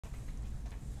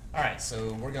All right,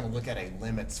 so we're going to look at a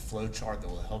limits flowchart that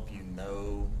will help you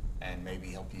know and maybe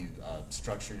help you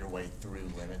structure your way through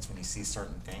limits when you see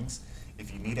certain things.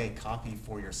 If you need a copy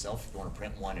for yourself, if you want to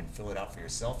print one and fill it out for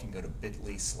yourself, you can go to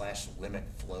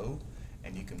bit.ly/limitflow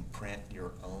and you can print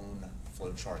your own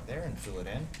flowchart there and fill it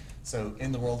in. So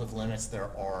in the world of limits,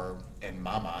 there are, in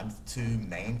my mind, two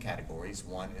main categories.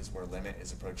 One is where limit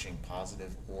is approaching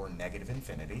positive or negative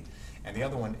infinity, and the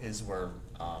other one is where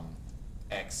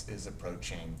x is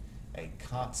approaching a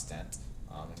constant,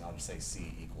 and I'll just say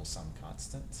c equals some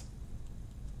constant,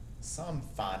 some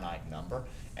finite number.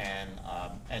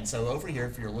 And so over here,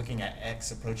 if you're looking at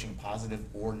x approaching positive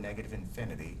or negative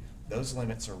infinity, those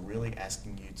limits are really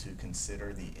asking you to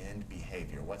consider the end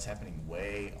behavior, what's happening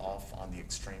way off on the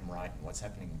extreme right and what's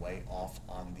happening way off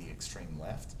on the extreme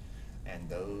left. And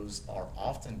those are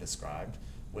often described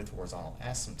with horizontal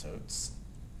asymptotes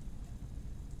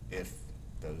if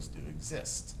those do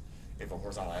exist. If a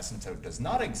horizontal asymptote does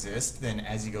not exist, then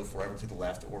as you go forever to the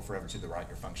left or forever to the right,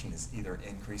 your function is either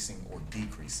increasing or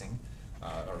decreasing,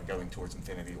 or going towards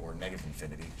infinity or negative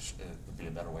infinity would be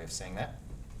a better way of saying that.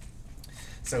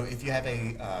 So if you have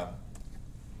a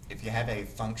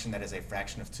function that is a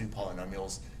fraction of two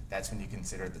polynomials, that's when you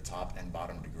consider the top and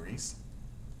bottom degrees.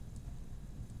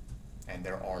 And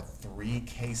there are three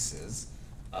cases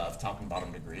of top and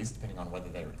bottom degrees, depending on whether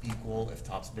they're equal, if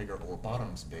top's bigger or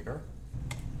bottom's bigger.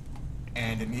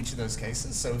 And in each of those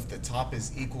cases, so if the top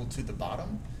is equal to the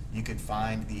bottom, you could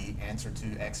find the answer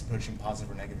to x approaching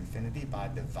positive or negative infinity by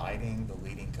dividing the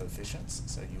leading coefficients.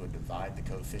 So you would divide the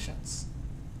coefficients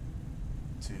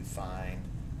to find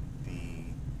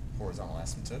the horizontal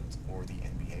asymptote or the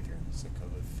end behavior. So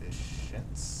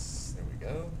coefficients, there we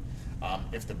go.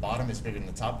 If the bottom is bigger than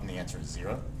the top, then the answer is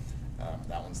 0.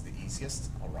 That one's the easiest.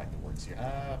 I'll write the word 0.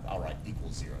 I'll write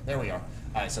equals 0. There we are.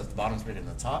 All right, so if the bottom's bigger than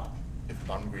the top, if the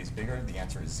bottom degree is bigger, the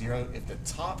answer is 0. If the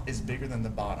top is bigger than the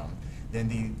bottom, then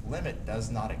the limit does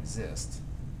not exist,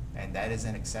 and that is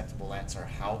an acceptable answer.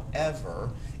 However,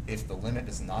 if the limit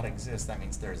does not exist, that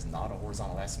means there is not a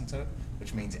horizontal asymptote,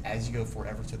 which means as you go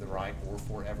forever to the right or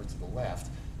forever to the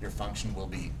left, your function will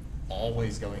be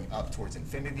always going up towards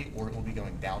infinity, or it will be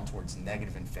going down towards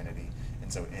negative infinity.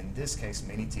 And so in this case,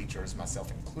 many teachers,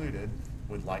 myself included,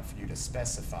 would like for you to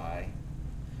specify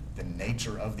the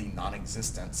nature of the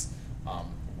non-existence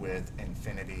with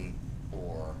infinity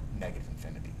or negative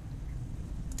infinity.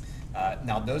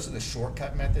 Now those are the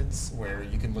shortcut methods where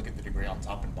you can look at the degree on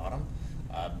top and bottom.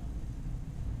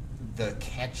 The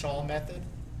catch-all method,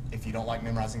 if you don't like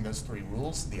memorizing those three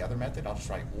rules, the other method, I'll just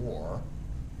write or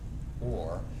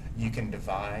you can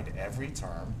divide every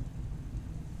term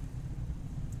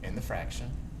in the fraction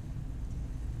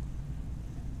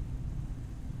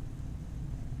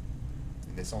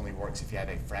and this only works if you have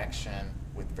a fraction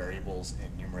with variables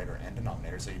in numerator and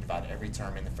denominator. So you divide every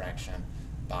term in the fraction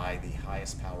by the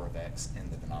highest power of x in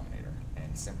the denominator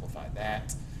and simplify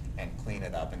that and clean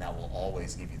it up, and that will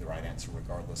always give you the right answer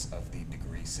regardless of the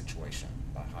degree situation,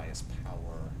 by highest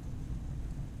power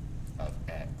of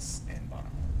x in bottom.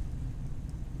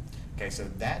 Okay, so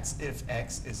that's if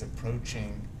x is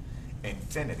approaching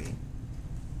infinity.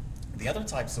 The other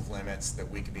types of limits that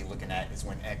we could be looking at is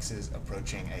when x is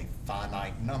approaching a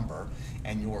finite number,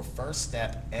 and your first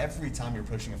step every time you're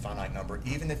approaching a finite number,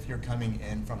 even if you're coming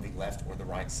in from the left or the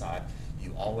right side,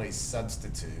 you always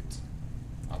substitute,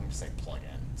 I'm going to say plug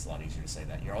in, it's a lot easier to say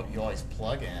that. You always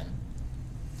plug in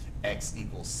x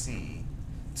equals c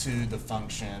to the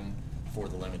function for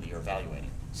the limit that you're evaluating.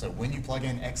 So when you plug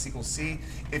in x equals c,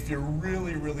 if you're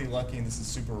really, really lucky, and this is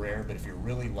super rare, but if you're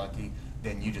really lucky,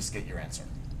 then you just get your answer.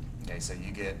 Okay, so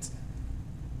you get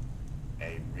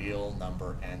a real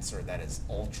number answer that is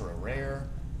ultra rare,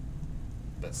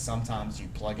 but sometimes you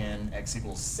plug in x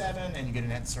equals 7 and you get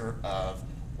an answer of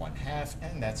 1/2,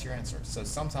 and that's your answer. So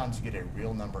sometimes you get a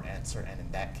real number answer, and in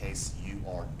that case you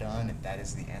are done, and that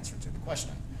is the answer to the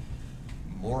question.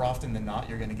 More often than not,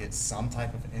 you're going to get some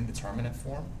type of indeterminate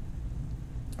form.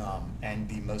 And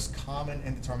the most common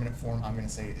indeterminate form I'm going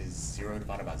to say is 0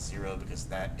 divided by 0, because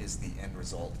that is the end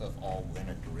result of all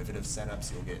limit derivative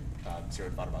setups. You'll get 0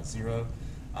 divided by 0.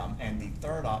 And the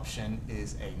third option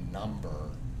is a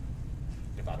number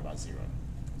divided by 0.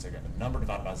 So you got a number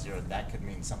divided by 0, that could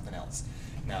mean something else.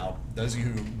 Now, those of you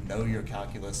who know your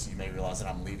calculus, you may realize that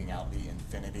I'm leaving out the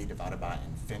infinity divided by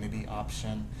infinity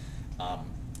option.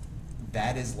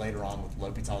 That is later on with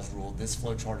L'Hopital's rule. This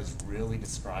flowchart is really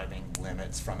describing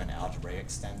limits from an algebraic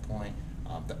standpoint,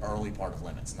 the early part of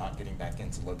limits, not getting back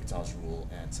into L'Hopital's rule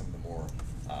and some of the more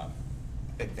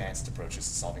advanced approaches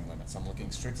to solving limits. I'm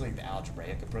looking strictly at the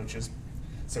algebraic approaches.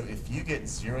 So if you get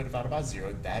 0 divided by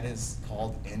 0, that is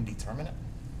called indeterminate.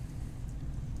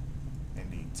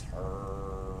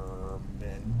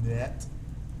 indeterminate.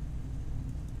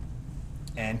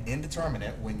 And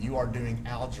indeterminate, when you are doing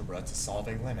algebra to solve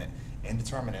a limit,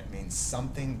 indeterminate means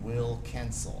something will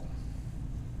cancel.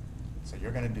 So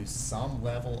you're going to do some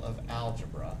level of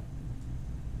algebra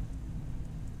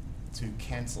to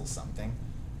cancel something.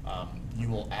 You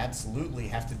will absolutely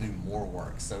have to do more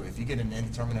work. So if you get an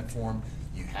indeterminate form,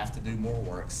 you have to do more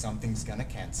work. Something's going to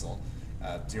cancel.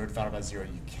 0 divided by 0,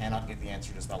 you cannot get the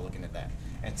answer just by looking at that.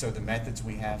 And so the methods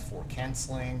we have for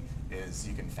canceling is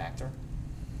you can factor.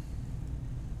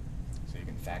 So you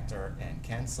can factor and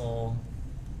cancel.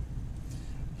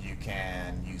 You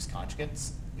can use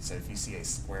conjugates. So if you see a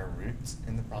square root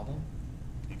in the problem,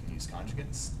 you can use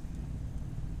conjugates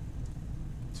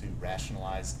to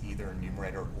rationalize either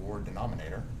numerator or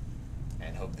denominator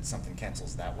and hope that something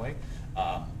cancels that way.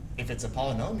 If it's a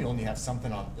polynomial and you have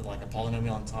something on, like a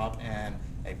polynomial on top and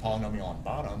a polynomial on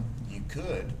bottom, you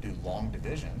could do long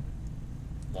division,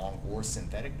 long or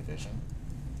synthetic division.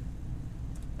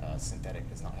 Synthetic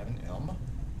does not have an M.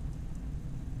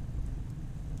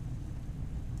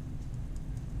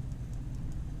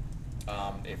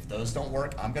 If those don't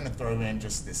work, I'm going to throw in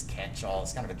just this catch-all.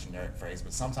 It's kind of a generic phrase,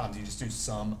 but sometimes you just do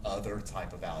some other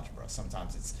type of algebra.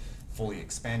 Sometimes it's fully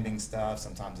expanding stuff.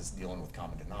 Sometimes it's dealing with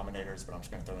common denominators, but I'm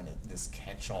just going to throw in this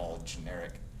catch-all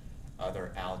generic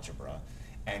other algebra.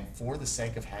 And for the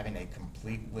sake of having a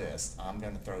complete list, I'm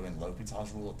going to throw in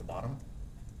L'Hopital's rule at the bottom,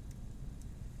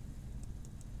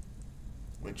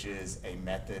 which is a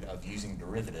method of using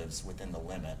derivatives within the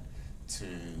limit to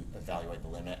evaluate the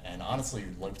limit. And honestly,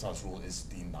 L'Hopital's rule is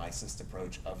the nicest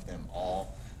approach of them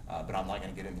all, but I'm not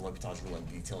going to get into L'Hopital's rule in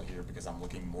detail here because I'm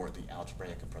looking more at the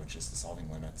algebraic approaches to solving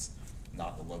limits,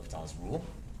 not the L'Hopital's rule.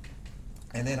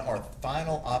 And then our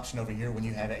final option over here, when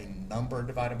you have a number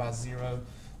divided by 0,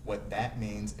 what that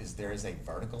means is there is a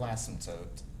vertical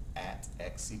asymptote at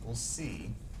x equals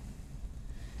c.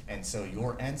 And so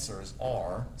your answers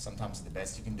are, sometimes the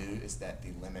best you can do is that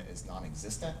the limit is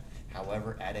non-existent.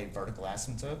 However, at a vertical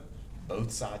asymptote,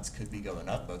 both sides could be going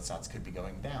up, both sides could be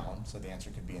going down. So the answer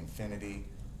could be infinity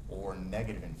or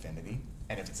negative infinity.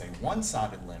 And if it's a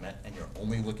one-sided limit and you're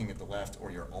only looking at the left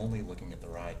or you're only looking at the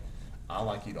right, I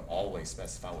like you to always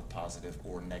specify with positive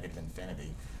or negative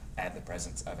infinity at the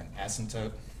presence of an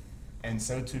asymptote. And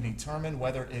so to determine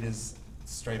whether it is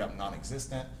straight up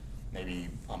non-existent, maybe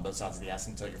on both sides of the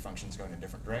asymptote your function's going in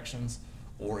different directions,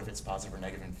 or if it's positive or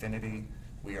negative infinity,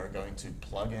 we are going to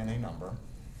plug in a number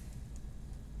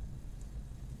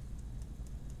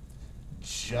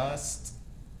just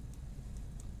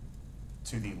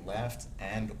to the left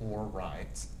and or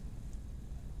right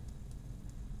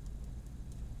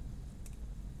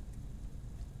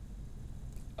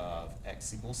of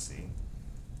x equals c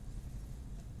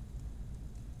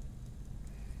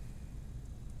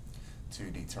to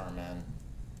determine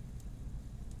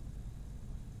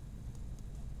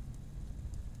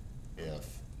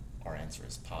if our answer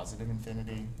is positive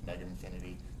infinity, negative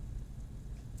infinity,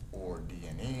 or D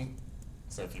and E.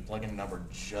 So if you plug in a number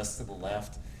just to the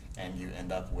left and you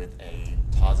end up with a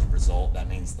positive result, that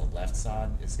means the left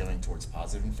side is going towards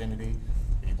positive infinity.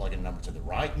 If you plug in a number to the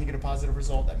right and you get a positive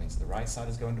result, that means the right side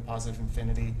is going to positive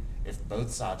infinity. If both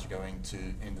sides are going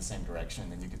in the same direction,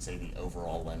 then you could say the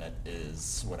overall limit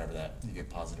is whatever that, you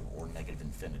get positive or negative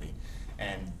infinity.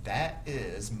 And that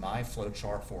is my flow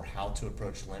chart for how to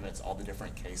approach limits, all the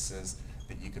different cases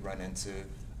that you could run into.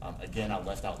 Again, I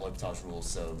left out L'Hopital's rule,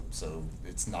 so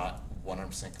it's not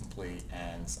 100% complete,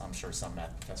 and I'm sure some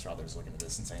math professor out there is looking at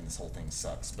this and saying this whole thing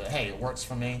sucks. But hey, it works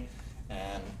for me,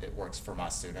 and it works for my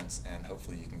students, and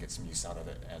hopefully you can get some use out of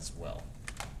it as well.